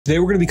Today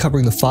we're going to be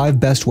covering the 5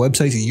 best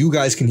websites that you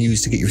guys can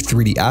use to get your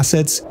 3D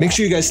assets. Make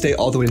sure you guys stay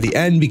all the way to the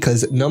end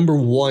because number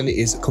 1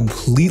 is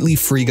completely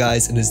free,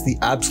 guys, and is the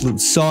absolute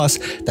sauce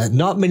that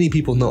not many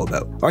people know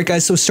about. All right,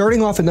 guys, so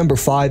starting off at number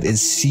 5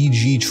 is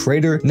CG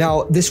Trader.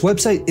 Now, this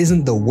website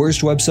isn't the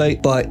worst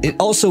website, but it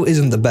also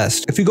isn't the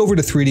best. If we go over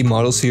to 3D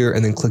models here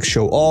and then click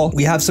show all,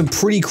 we have some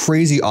pretty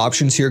crazy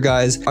options here,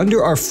 guys.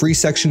 Under our free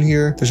section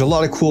here, there's a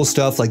lot of cool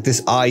stuff like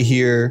this eye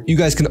here. You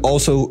guys can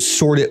also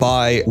sort it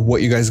by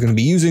what you guys are going to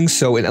be using.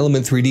 So in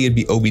Element 3D, it'd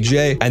be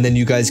OBJ, and then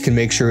you guys can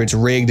make sure it's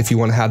rigged if you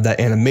want to have that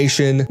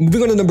animation.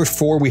 Moving on to number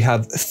 4, we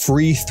have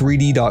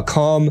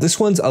free3d.com. This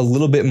one's a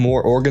little bit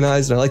more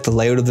organized, and I like the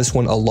layout of this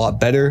one a lot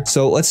better.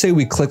 So let's say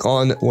we click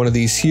on one of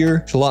these here.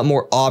 There's a lot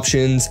more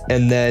options,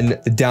 and then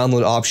the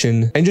download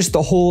option, and just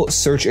the whole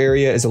search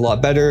area is a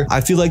lot better.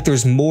 I feel like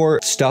there's more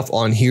stuff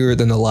on here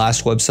than the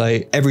last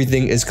website.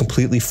 Everything is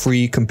completely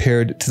free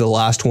compared to the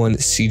last one,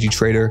 CG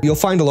Trader. You'll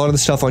find a lot of the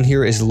stuff on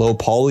here is low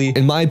poly.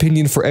 In my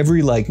opinion, for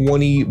every like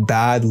 20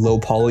 bad low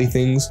poly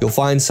things, you'll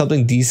find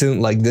something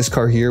decent like this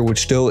car here, which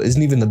still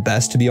isn't even the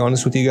best, to be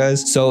honest with you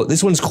guys. So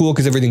this one's cool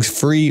because everything's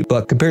free,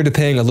 but compared to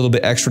paying a little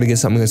bit extra to get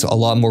something that's a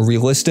lot more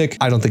realistic,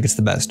 I don't think it's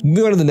the best.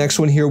 Moving on to the next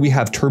one here, we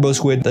have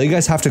TurboSquid. Now you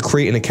guys have to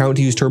create an account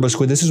to use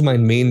TurboSquid. This is my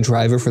main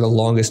driver for the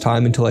longest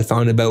time until I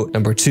found about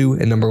number 2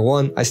 and number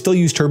 1. I still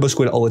use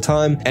TurboSquid all the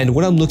time, and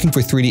when I'm looking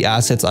for 3D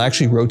assets, I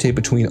actually rotate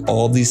between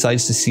all of these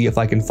sites to see if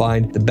I can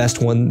find the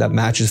best one that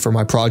matches for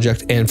my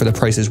project and for the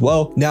price as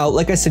well. Now,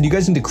 like I said, you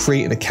guys need to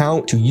create an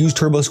account to use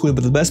TurboSquid,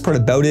 but the best part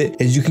about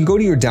it is you can go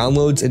to your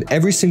downloads and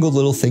every single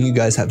little thing you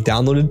guys have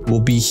downloaded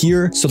will be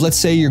here. So let's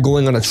say you're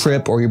going on a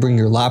trip or you're bringing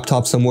your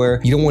laptop somewhere.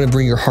 You don't want to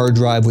bring your hard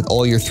drive with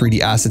all your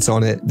 3D assets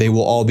on it. They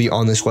will all be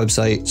on this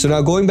website. So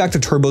now going back to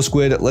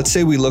TurboSquid, let's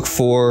say we look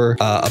for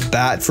a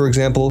bat, for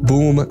example.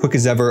 Boom, quick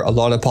as ever, a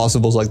lot of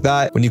possibles like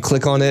that. When you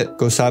click on it,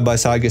 go side by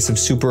side, get some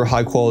super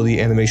high quality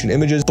animation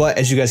images. But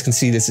as you guys can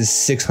see, this is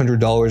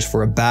 $600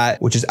 for a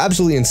bat, which is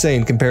absolutely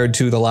insane compared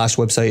to the last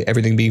website,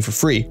 everything being for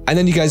free. And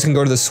then you guys can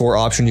go to the sort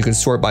option. You can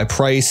sort by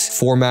price,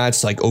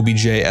 formats like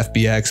OBJ,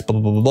 FBX, blah,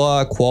 blah, blah,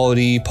 blah,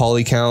 quality,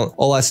 poly count,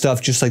 all that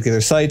stuff, just like the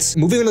other sites.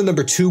 Moving on to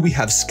number 2, we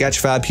have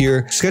Sketchfab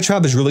here.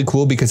 Sketchfab is really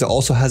cool because it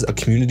also has a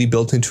community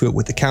built into it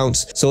with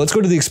accounts. So let's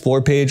go to the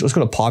explore page. Let's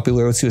go to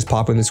popular. Let's see what's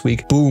popular this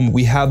week. Boom,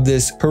 we have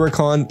this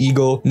Huracan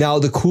Eagle. Now,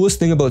 the coolest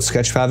thing about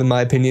Sketchfab, in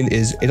my opinion,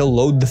 is it'll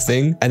load the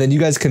thing and then you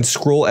guys can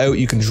scroll out,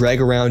 you can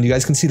drag around, you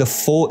guys can see the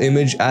full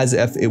image as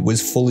if it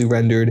was fully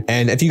rendered.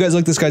 And if you guys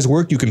like this guy's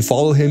work, you can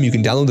follow him, you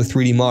can download the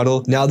 3D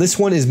model. Now, this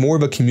one is more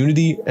of a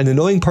community, and the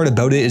annoying part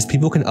about it is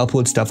people can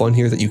upload stuff on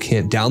here that you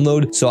can't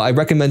download. So I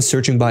recommend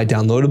searching by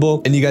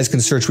downloadable, and you guys can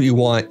search what you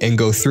want and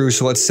go through.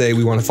 So let's say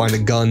we want to find a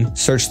gun,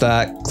 search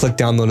that, click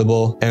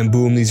downloadable, and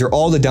boom, these are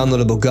all the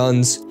downloadable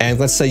guns. And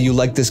let's say you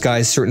like this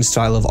guy's certain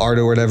style of art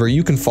or whatever,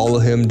 you can follow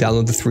him,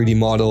 download the 3D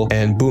model,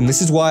 and boom.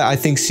 This is why I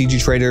think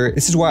CG Trader,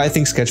 this is why I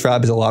think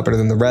Sketchfab is a lot better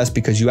than the rest,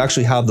 because you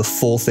actually have the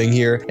full thing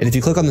here. And if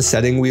you click on the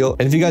setting wheel,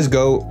 and if you guys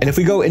go, and if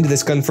we go into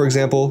this gun, for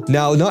example,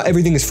 now not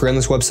everything is free on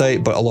this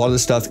website, but a lot of the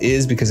stuff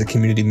is because the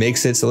community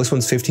makes it. So this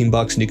one's 15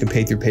 bucks and you can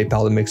pay through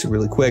PayPal. That makes it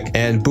really quick.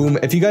 And boom,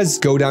 if you guys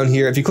go down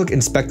here, if you click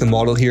inspect the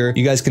model here,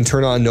 you guys can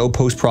turn on no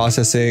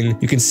post-processing.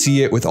 You can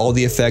see it with all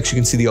the effects. You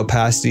can see the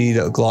opacity,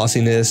 the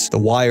glossiness, the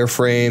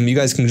wireframe. You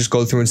guys can just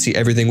go through and see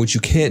everything, which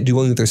you can't do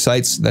on the other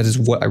sites. That is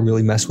what I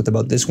really mess with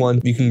about this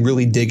one. You can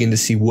really dig in to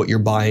see what you're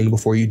buying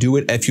before you do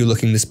it if you're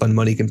looking to spend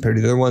money compared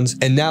to the other ones.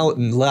 And now,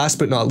 last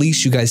but not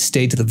least, you guys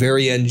stay to the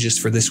very end just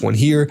for this one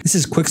here. This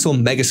is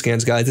Quixel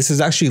Megascans, guys. This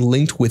is actually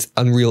linked with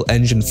Unreal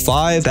Engine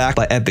 5, backed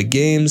by Epic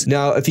Games.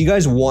 Now, if you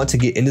guys want to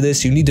get into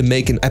this, you need to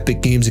make an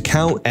Epic Games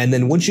account. And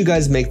then once you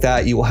guys make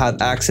that, you will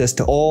have access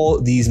to all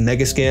these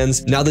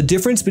Megascans. Now, the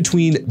difference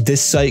between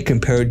this site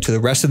compared to the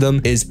rest of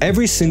them is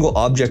every single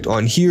object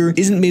on here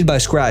isn't made by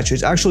scratch.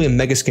 It's actually a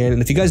Megascan.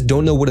 And if you guys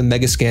don't know what a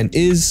Megascan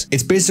is,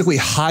 it's basically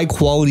high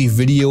quality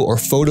video or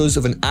photos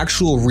of an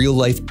actual real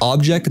life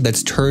object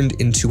that's turned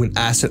into an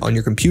asset on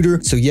your computer.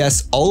 So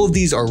yes, all of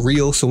these are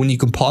real. So when you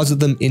composite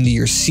them into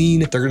your scene,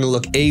 they're going to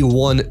look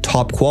A1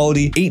 top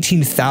quality,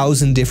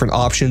 18,000 different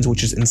options,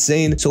 which is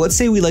insane. So let's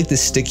say we like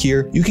this stick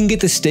here. You can get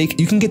the stick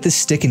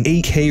in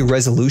 8K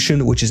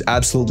resolution, which is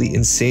absolutely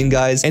insane,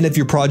 guys. And if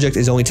your project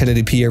is only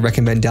 1080p, I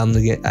recommend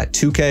downloading it at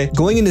 2K.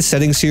 Going into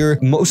settings here,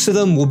 most of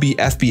them will be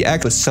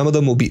FBX, but some of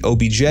them will be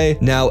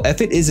OBJ. Now,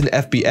 if it is an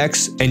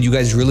FBX and you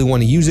guys really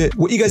want to use it,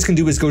 what you guys can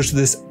do is go to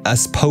this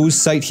Pose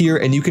site here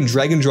and you can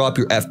drag and drop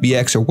your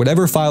FBX or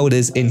whatever file it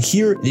is in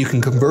here. You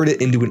can convert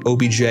it into an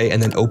OBJ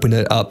and then open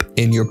it up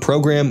in your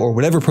program or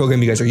whatever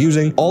program you guys are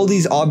using. All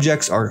these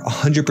objects are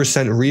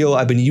 100% real.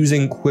 I've been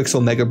using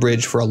Quixel Mega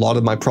Bridge for a lot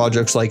of my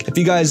projects. Like if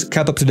you guys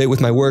kept up to date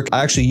with my work,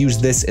 I actually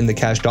used this in the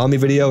Cash Dami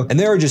video, and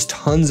there are just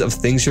tons of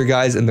things here,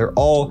 guys, and they're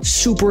all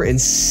super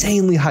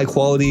insanely high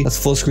quality.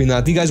 Let's full screen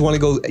that. If you guys want to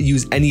go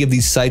use any of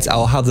these sites,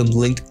 I'll have them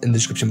linked in the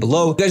description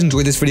below. If you guys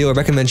enjoyed this video, I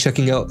recommend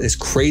checking out this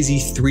crazy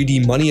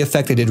 3D money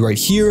effect I did right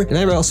here, and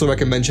I also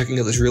recommend checking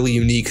out this really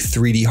unique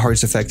 3D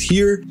hearts effect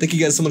here. Thank you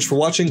guys so much for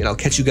watching, and I'll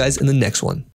catch you guys in the next one.